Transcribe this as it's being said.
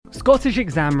Scottish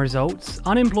exam results,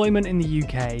 unemployment in the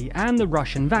UK, and the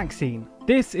Russian vaccine.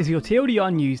 This is your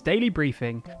TLDR News Daily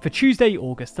Briefing for Tuesday,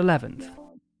 August 11th.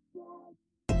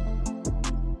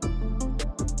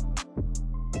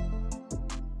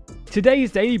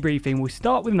 Today's Daily Briefing will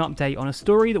start with an update on a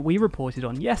story that we reported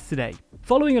on yesterday.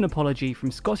 Following an apology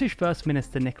from Scottish First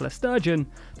Minister Nicola Sturgeon,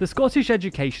 the Scottish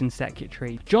Education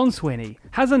Secretary, John Swinney,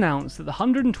 has announced that the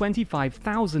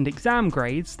 125,000 exam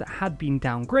grades that had been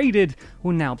downgraded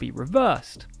will now be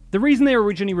reversed. The reason they were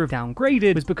originally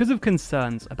downgraded was because of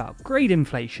concerns about grade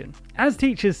inflation. As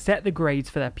teachers set the grades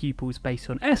for their pupils based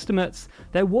on estimates,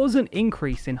 there was an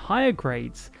increase in higher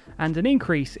grades and an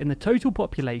increase in the total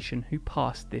population who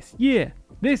passed this year.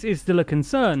 This is still a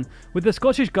concern, with the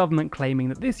Scottish Government claiming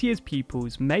that this year's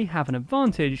pupils may have an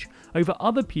advantage over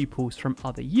other pupils from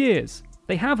other years.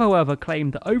 They have, however,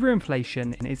 claimed that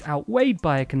overinflation is outweighed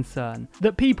by a concern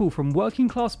that people from working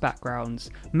class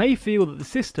backgrounds may feel that the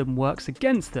system works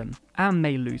against them and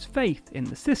may lose faith in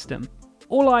the system.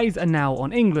 All eyes are now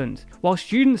on England, while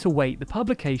students await the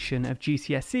publication of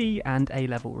GCSE and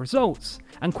A-level results,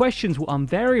 and questions will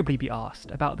invariably be asked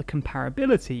about the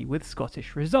comparability with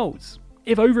Scottish results.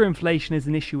 If overinflation is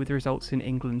an issue with results in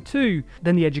England too,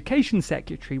 then the Education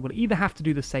Secretary will either have to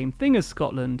do the same thing as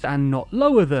Scotland and not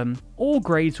lower them, or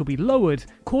grades will be lowered,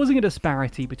 causing a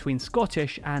disparity between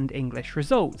Scottish and English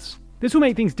results. This will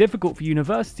make things difficult for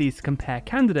universities to compare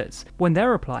candidates when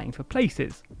they're applying for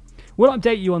places. We'll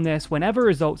update you on this whenever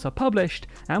results are published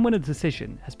and when a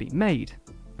decision has been made.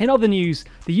 In other news,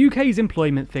 the UK's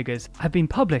employment figures have been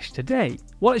published today.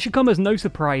 While it should come as no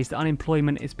surprise that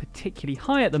unemployment is particularly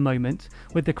high at the moment,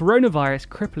 with the coronavirus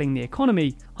crippling the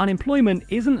economy, unemployment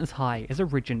isn't as high as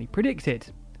originally predicted.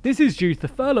 This is due to the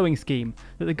furloughing scheme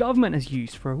that the government has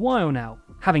used for a while now.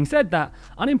 Having said that,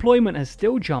 unemployment has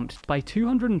still jumped by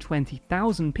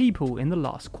 220,000 people in the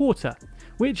last quarter,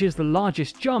 which is the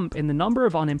largest jump in the number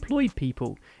of unemployed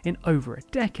people in over a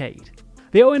decade.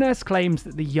 The ONS claims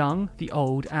that the young, the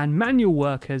old, and manual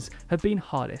workers have been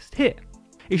hardest hit.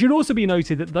 It should also be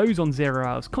noted that those on 0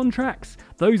 hours contracts,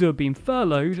 those who have been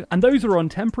furloughed, and those who are on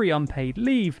temporary unpaid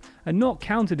leave are not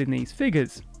counted in these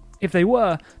figures. If they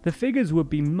were, the figures would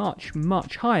be much,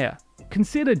 much higher.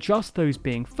 Consider just those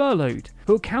being furloughed,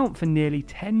 who account for nearly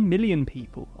 10 million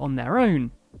people on their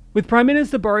own. With Prime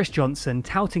Minister Boris Johnson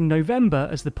touting November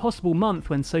as the possible month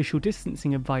when social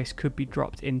distancing advice could be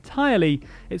dropped entirely,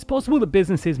 it's possible that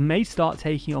businesses may start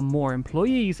taking on more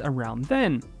employees around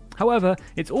then. However,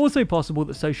 it's also possible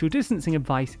that social distancing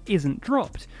advice isn't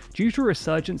dropped due to a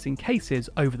resurgence in cases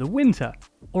over the winter.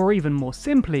 Or even more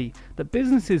simply, that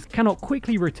businesses cannot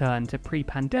quickly return to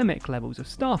pre-pandemic levels of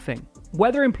staffing.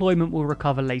 Whether employment will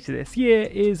recover later this year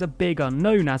is a big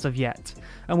unknown as of yet,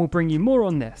 and we'll bring you more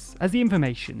on this as the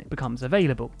information becomes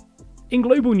available. In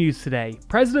global news today,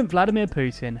 President Vladimir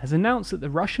Putin has announced that the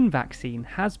Russian vaccine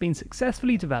has been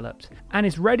successfully developed and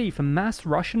is ready for mass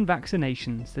Russian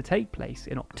vaccinations to take place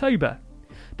in October.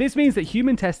 This means that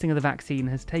human testing of the vaccine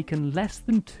has taken less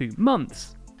than 2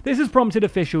 months. This has prompted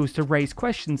officials to raise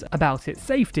questions about its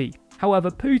safety. However,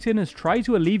 Putin has tried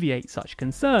to alleviate such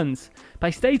concerns by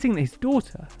stating that his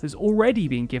daughter has already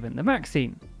been given the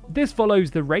vaccine. This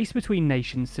follows the race between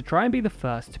nations to try and be the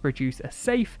first to produce a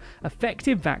safe,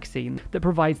 effective vaccine that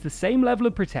provides the same level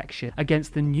of protection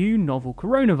against the new novel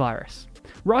coronavirus.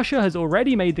 Russia has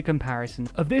already made the comparison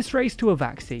of this race to a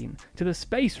vaccine to the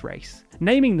space race,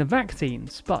 naming the vaccine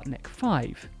Sputnik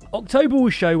 5. October will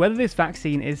show whether this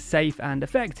vaccine is safe and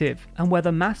effective, and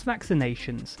whether mass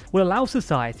vaccinations will allow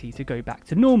society to go back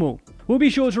to normal. We'll be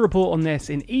sure to report on this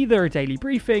in either a daily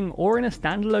briefing or in a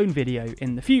standalone video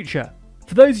in the future.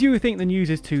 For those of you who think the news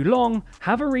is too long,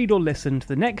 have a read or listen to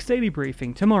the next daily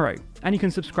briefing tomorrow, and you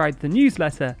can subscribe to the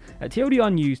newsletter at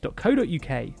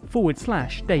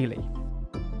tldrnews.co.uk/daily.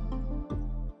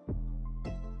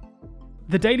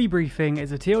 The Daily Briefing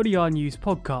is a TLDR News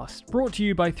podcast brought to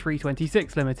you by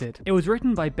 326 Limited. It was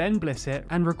written by Ben Blissett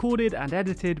and recorded and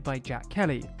edited by Jack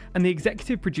Kelly, and the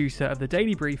executive producer of The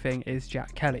Daily Briefing is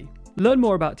Jack Kelly. Learn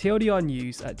more about TLDR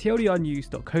News at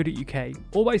tldrnews.co.uk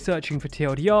or by searching for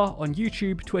TLDR on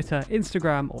YouTube, Twitter,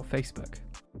 Instagram or Facebook.